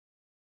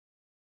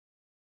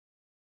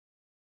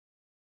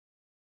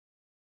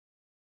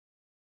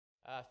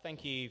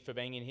Thank you for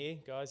being in here,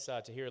 guys,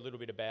 to hear a little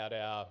bit about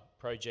our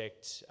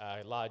project,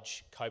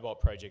 large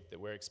cobalt project that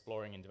we're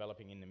exploring and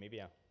developing in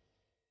Namibia.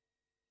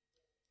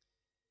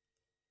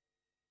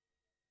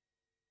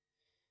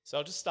 So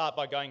I'll just start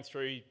by going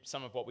through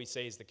some of what we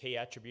see as the key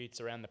attributes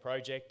around the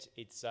project.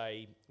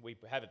 We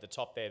have at the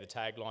top there, the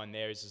tagline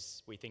there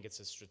is we think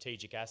it's a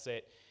strategic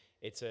asset.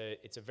 It's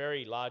a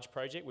very large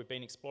project. We've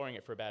been exploring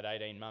it for about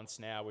 18 months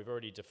now. We've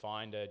already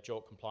defined a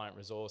JORC compliant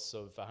resource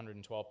of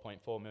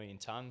 112.4 million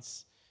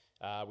tonnes.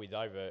 With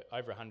over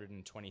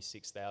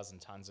 126,000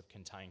 tonnes of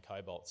contained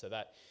cobalt. So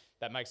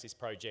that makes this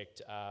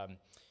project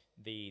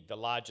the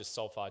largest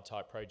sulphide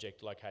type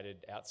project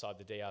located outside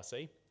the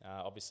DRC.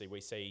 Obviously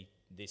we see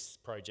this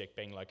project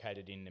being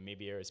located in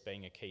Namibia as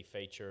being a key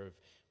feature of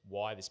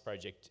why this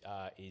project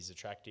is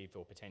attractive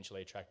or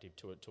potentially attractive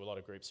to a lot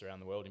of groups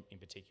around the world, in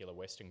particular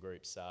Western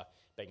groups,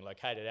 being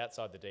located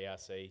outside the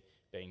DRC,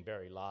 being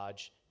very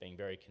large, being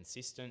very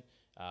consistent,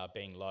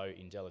 being low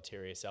in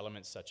deleterious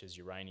elements such as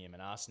uranium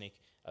and arsenic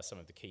are some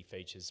of the key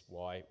features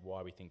why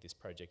we think this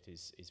project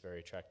is very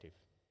attractive.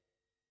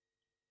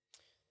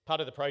 Part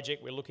of the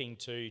project, we're looking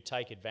to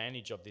take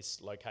advantage of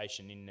this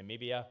location in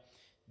Namibia,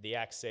 the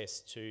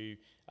access to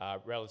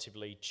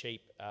relatively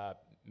cheap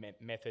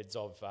methods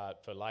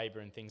for labour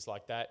and things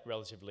like that,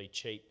 relatively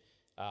cheap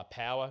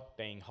power,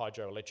 being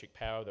hydroelectric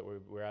power that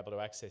we're able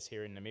to access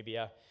here in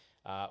Namibia.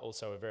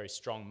 Also a very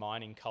strong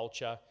mining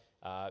culture,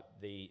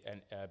 the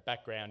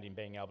background in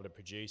being able to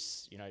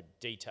produce,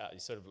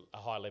 sort of a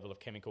high level of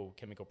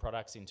chemical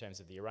products in terms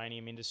of the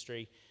uranium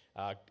industry,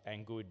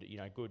 and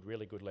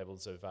really good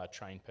levels of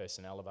trained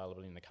personnel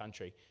available in the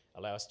country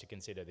allow us to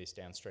consider this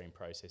downstream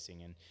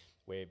processing. And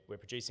we're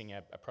producing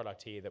a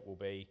product here that will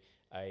be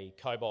a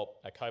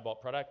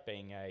cobalt product,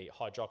 being a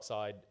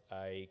hydroxide,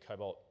 a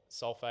cobalt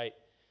sulfate,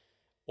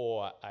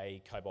 or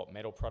a cobalt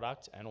metal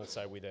product, and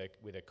also with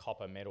a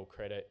copper metal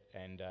credit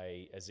and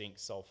a zinc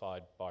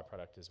sulfide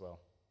byproduct as well.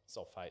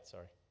 Sulfate,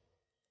 sorry.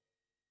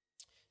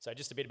 So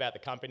just a bit about the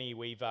company.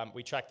 We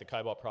track the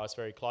cobalt price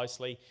very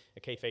closely. A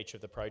key feature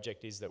of the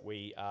project is that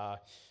we are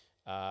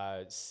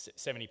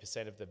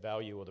 70% of the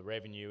value or the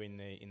revenue in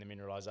the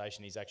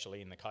mineralisation is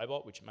actually in the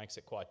cobalt, which makes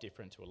it quite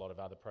different to a lot of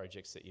other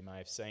projects that you may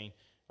have seen,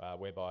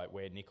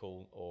 where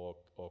nickel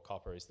or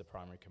copper is the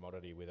primary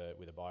commodity with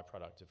a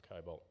byproduct of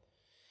cobalt.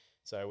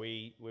 So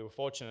we were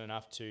fortunate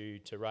enough to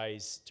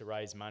raise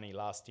money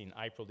last in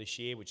April this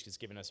year, which has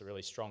given us a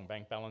really strong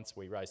bank balance.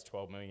 We raised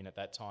 12 million at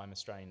that time,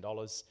 Australian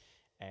dollars,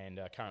 and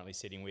are currently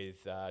sitting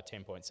with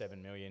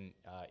 10.7 million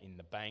in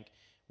the bank,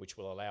 which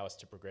will allow us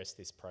to progress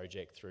this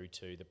project through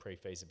to the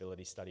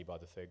pre-feasibility study by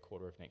the third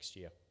quarter of next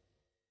year.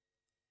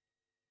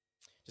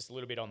 Just a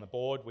little bit on the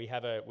board. We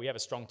have a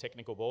strong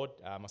technical board.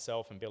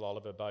 Myself and Bill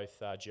Oliver,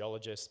 both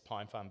geologists.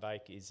 Pine Van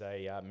Wyk is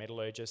a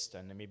metallurgist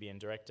and Namibian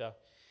director.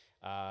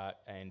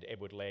 And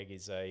Edward Legg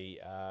is a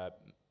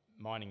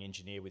mining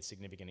engineer with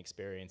significant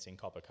experience in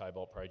copper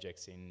cobalt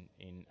projects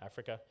in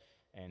Africa.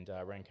 And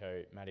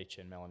Renko Matic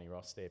and Melanie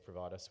Ross there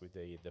provide us with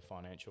the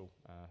financial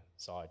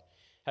side.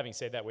 Having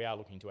said that, we are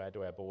looking to add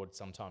to our board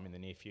sometime in the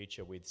near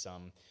future with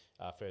some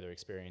further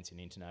experience in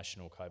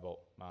international cobalt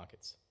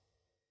markets.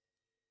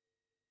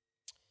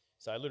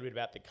 So a little bit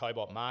about the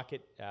cobalt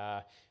market.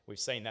 We've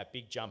seen that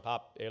big jump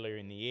up earlier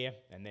in the year,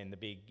 and then the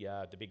big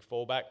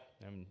fallback.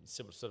 And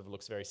sort of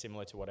looks very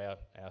similar to what our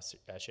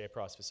share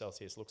price for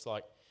Celcius looks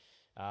like.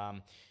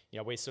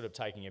 We're sort of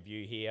taking a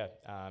view here,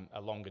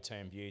 a longer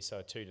term view, so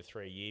a 2 to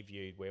 3 year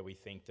view, where we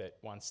think that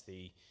once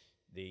the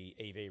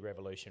EV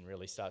revolution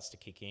really starts to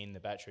kick in, the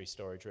battery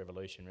storage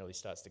revolution really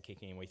starts to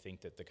kick in, we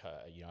think that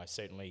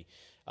certainly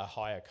a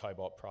higher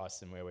cobalt price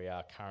than where we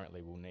are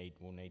currently will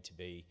need to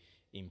be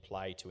in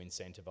play to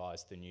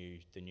incentivise the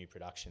new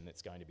production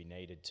that's going to be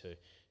needed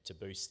to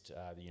boost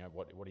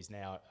what is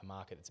now a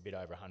market that's a bit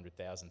over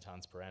 100,000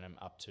 tonnes per annum,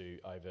 up to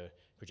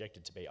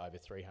projected to be over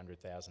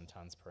 300,000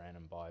 tonnes per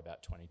annum by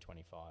about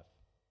 2025.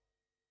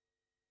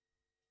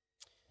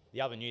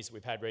 The other news that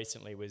we've had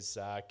recently was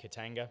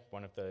Katanga,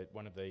 one of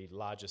the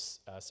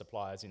largest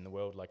suppliers in the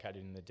world, located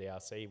in the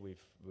DRC.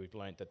 We've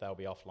learnt that they'll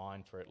be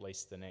offline for at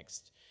least the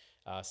next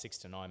 6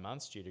 to 9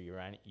 months due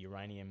to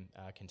uranium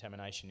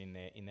contamination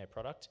in their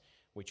product,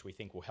 which we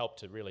think will help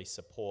to really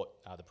support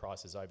the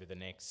prices over the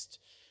next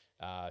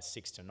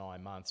 6 to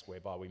 9 months,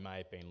 whereby we may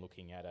have been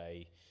looking at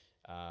a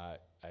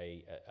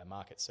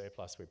market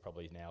surplus. We're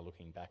probably now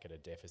looking back at a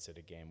deficit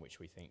again, which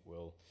we think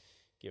will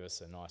give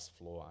us a nice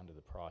floor under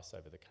the price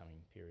over the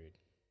coming period.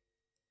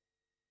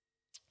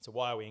 So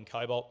why are we in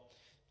cobalt?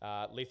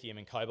 Lithium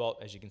and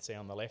cobalt, as you can see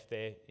on the left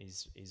there,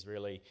 is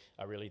really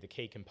the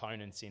key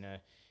components in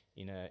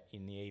the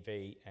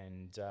EV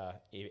and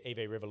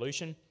EV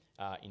revolution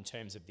in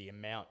terms of the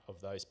amount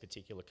of those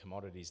particular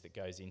commodities that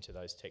goes into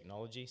those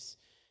technologies.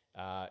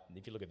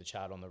 If you look at the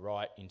chart on the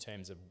right, in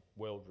terms of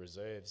world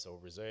reserves or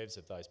reserves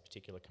of those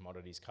particular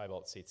commodities,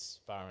 cobalt sits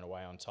far and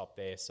away on top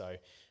there. So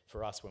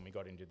for us, when we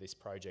got into this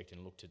project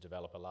and looked to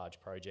develop a large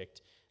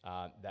project,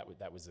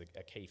 that was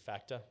a key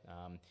factor.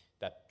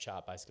 That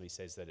chart basically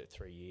says that at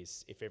 3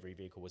 years, if every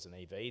vehicle was an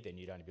EV, then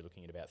you'd only be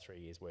looking at about 3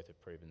 years worth of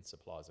proven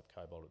supplies of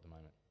cobalt at the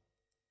moment.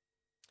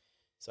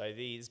 So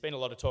there's been a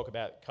lot of talk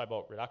about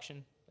cobalt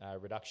reduction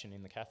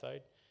in the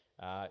cathode.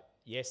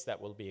 Yes, that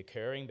will be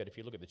occurring, but if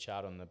you look at the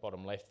chart on the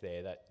bottom left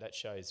there, that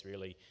shows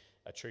really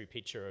a true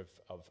picture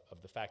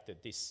of the fact that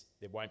it's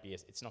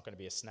not going to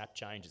be a snap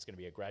change, it's going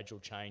to be a gradual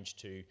change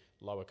to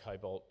lower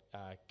cobalt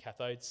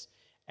cathodes.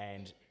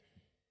 And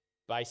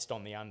based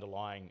on the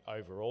underlying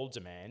overall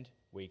demand,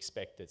 we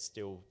expect that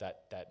still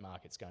that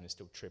market's going to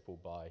still triple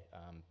by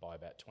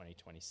about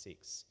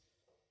 2026.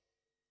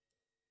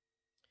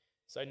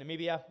 So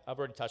Namibia, I've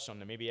already touched on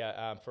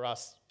Namibia. For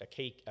us, a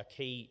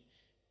key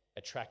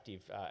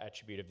attractive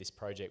attribute of this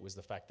project was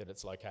the fact that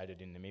it's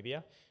located in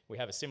Namibia. We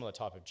have a similar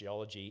type of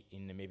geology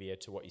in Namibia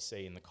to what you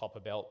see in the Copper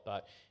Belt,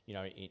 but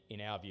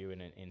in our view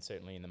and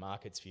certainly in the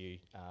market's view,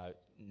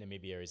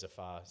 Namibia is a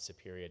far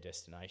superior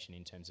destination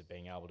in terms of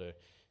being able to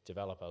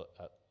develop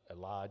a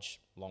large,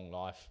 long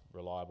life,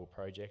 reliable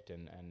project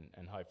and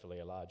hopefully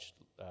a large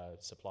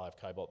supply of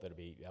cobalt that'll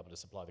be able to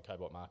supply the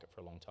cobalt market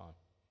for a long time.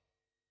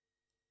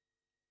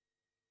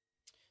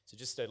 So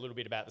just a little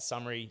bit about the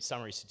summary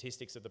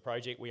statistics of the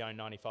project. We own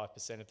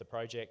 95% of the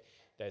project.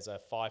 There's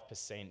a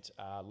 5%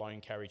 loan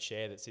carried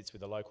share that sits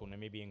with a local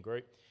Namibian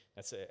group.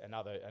 That's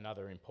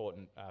another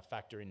important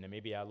factor in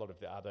Namibia. A lot of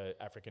the other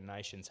African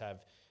nations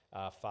have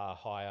far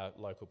higher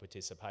local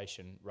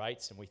participation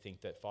rates, and we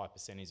think that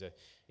 5%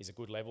 is a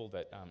good level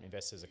that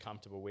investors are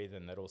comfortable with,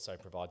 and that also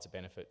provides a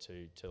benefit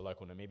to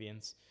local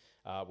Namibians.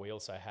 We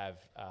also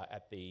have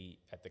at the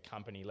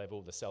company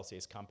level, the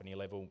Celcius company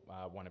level,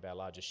 one of our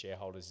largest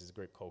shareholders is a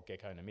group called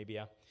Gecko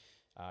Namibia.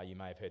 You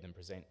may have heard them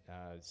present,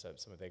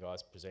 some of their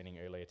guys presenting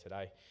earlier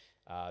today.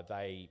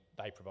 They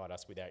provide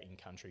us with our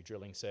in-country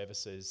drilling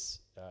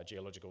services,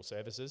 geological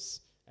services,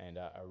 and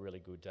a really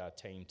good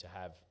team to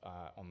have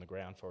on the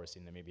ground for us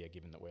in Namibia,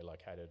 given that we're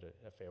located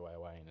a fair way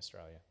away in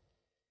Australia.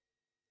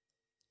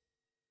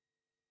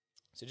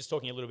 So just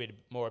talking a little bit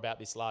more about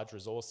this large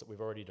resource that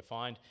we've already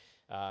defined.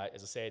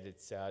 As I said,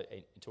 it's,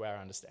 to our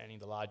understanding,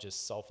 the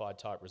largest sulfide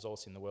type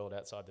resource in the world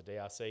outside the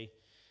DRC.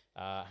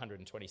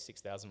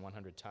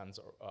 126,100 tonnes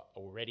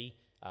already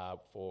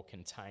for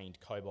contained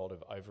cobalt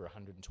of over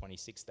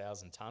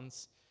 126,000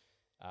 tonnes.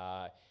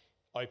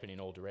 Open in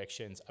all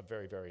directions, a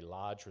very, very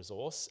large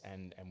resource,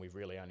 and we've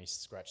really only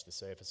scratched the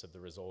surface of the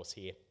resource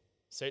here.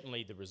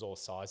 Certainly the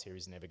resource size here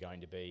is never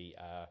going to be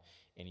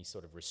any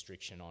sort of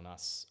restriction on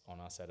us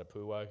at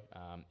Apuwo.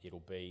 It'll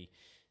be,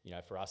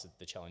 for us,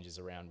 the challenge is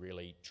around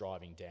really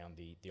driving down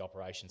the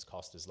operations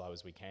cost as low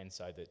as we can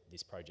so that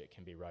this project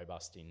can be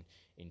robust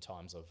in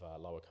times of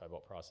lower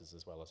cobalt prices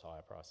as well as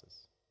higher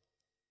prices.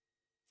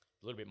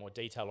 A little bit more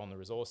detail on the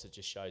resource. It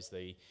just shows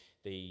the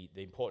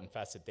important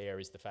facet there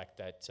is the fact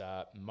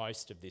that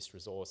most of this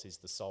resource is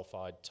the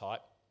sulfide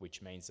type,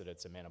 which means that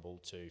it's amenable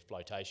to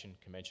flotation,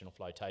 conventional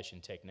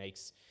flotation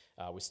techniques.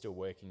 We're still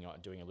working on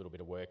doing a little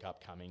bit of work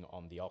upcoming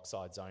on the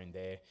oxide zone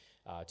there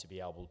to be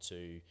able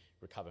to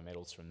recover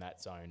metals from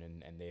that zone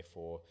and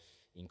therefore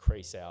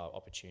increase our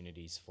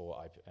opportunities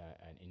for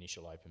an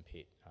initial open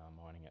pit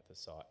mining at the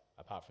site.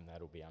 Apart from that,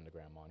 it'll be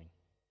underground mining.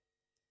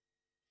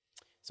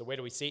 So where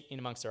do we sit in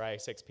amongst our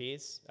ASX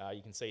peers?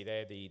 You can see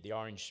there the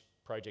orange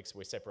projects,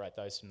 we separate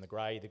those from the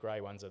grey. The grey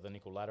ones are the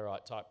nickel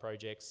laterite type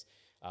projects.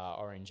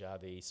 Orange are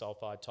the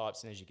sulfide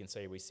types, and as you can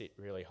see, we sit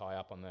really high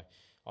up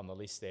on the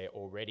list there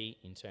already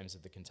in terms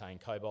of the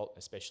contained cobalt,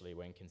 especially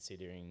when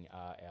considering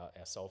our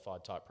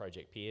sulfide type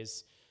project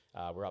peers.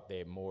 We're up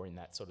there more in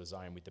that sort of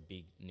zone with the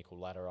big nickel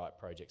laterite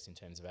projects in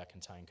terms of our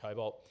contained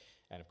cobalt.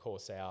 And of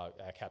course, our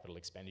capital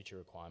expenditure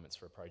requirements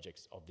for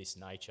projects of this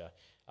nature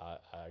are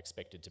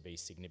expected to be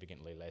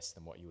significantly less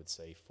than what you would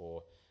see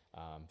for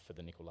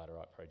the nickel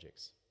laterite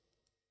projects.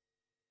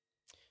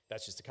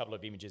 That's just a couple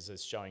of images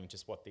as showing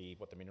just what the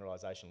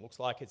mineralisation looks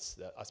like. It's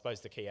I suppose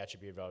the key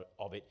attribute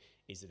of it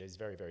is that it is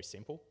very, very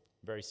simple,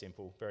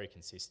 very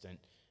consistent,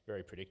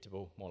 very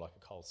predictable, more like a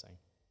coal seam.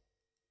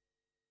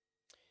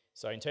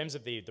 So in terms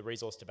of the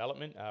resource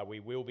development, we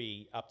will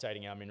be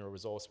updating our mineral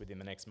resource within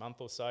the next month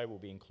or so. We'll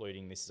be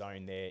including this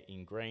zone there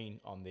in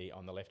green on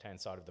the left-hand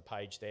side of the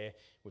page there.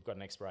 We've got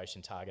an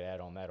exploration target out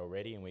on that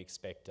already, and we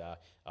expect a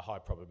high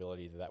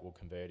probability that will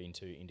convert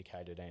into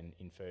indicated and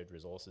inferred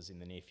resources in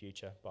the near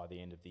future by the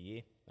end of the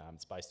year.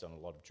 It's based on a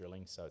lot of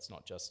drilling, so it's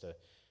not just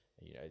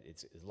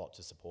it's a lot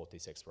to support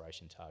this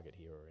exploration target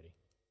here already.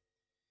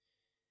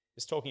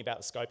 Just talking about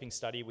the scoping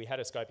study, we had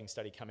a scoping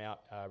study come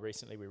out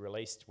recently. We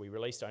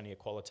released only a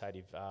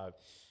qualitative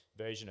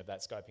version of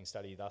that scoping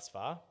study thus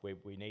far.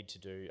 We need to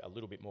do a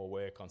little bit more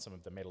work on some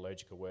of the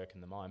metallurgical work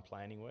and the mine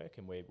planning work,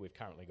 and we've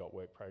currently got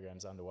work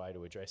programs underway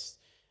to address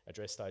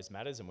those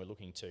matters, and we're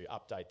looking to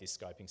update this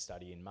scoping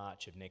study in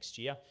March of next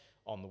year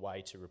on the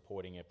way to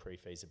reporting a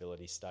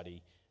pre-feasibility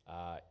study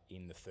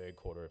in the third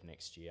quarter of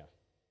next year.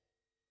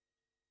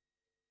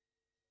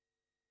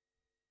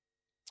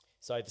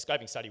 So the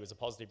scoping study was a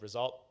positive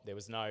result. There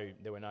were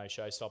no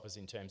showstoppers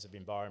in terms of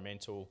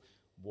environmental,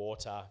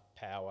 water,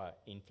 power,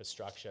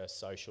 infrastructure,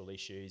 social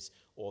issues,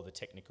 or the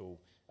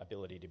technical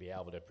ability to be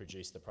able to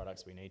produce the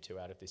products we need to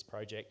out of this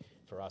project.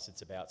 For us,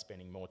 it's about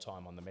spending more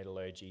time on the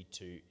metallurgy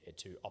to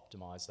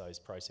optimise those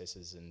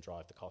processes and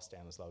drive the cost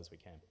down as low as we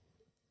can.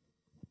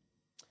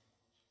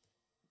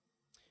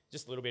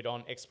 Just a little bit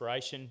on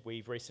exploration.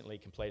 We've recently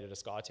completed a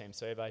SkyTeam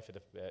survey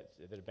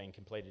that have been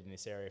completed in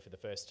this area for the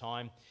first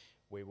time.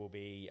 We will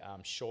be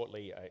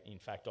shortly, in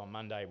fact on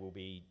Monday, we'll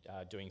be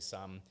doing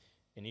some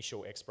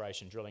initial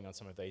exploration drilling on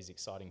some of these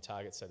exciting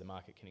targets, so the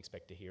market can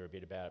expect to hear a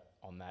bit about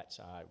on that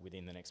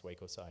within the next week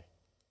or so.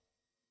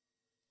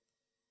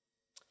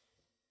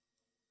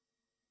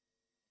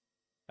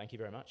 Thank you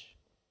very much.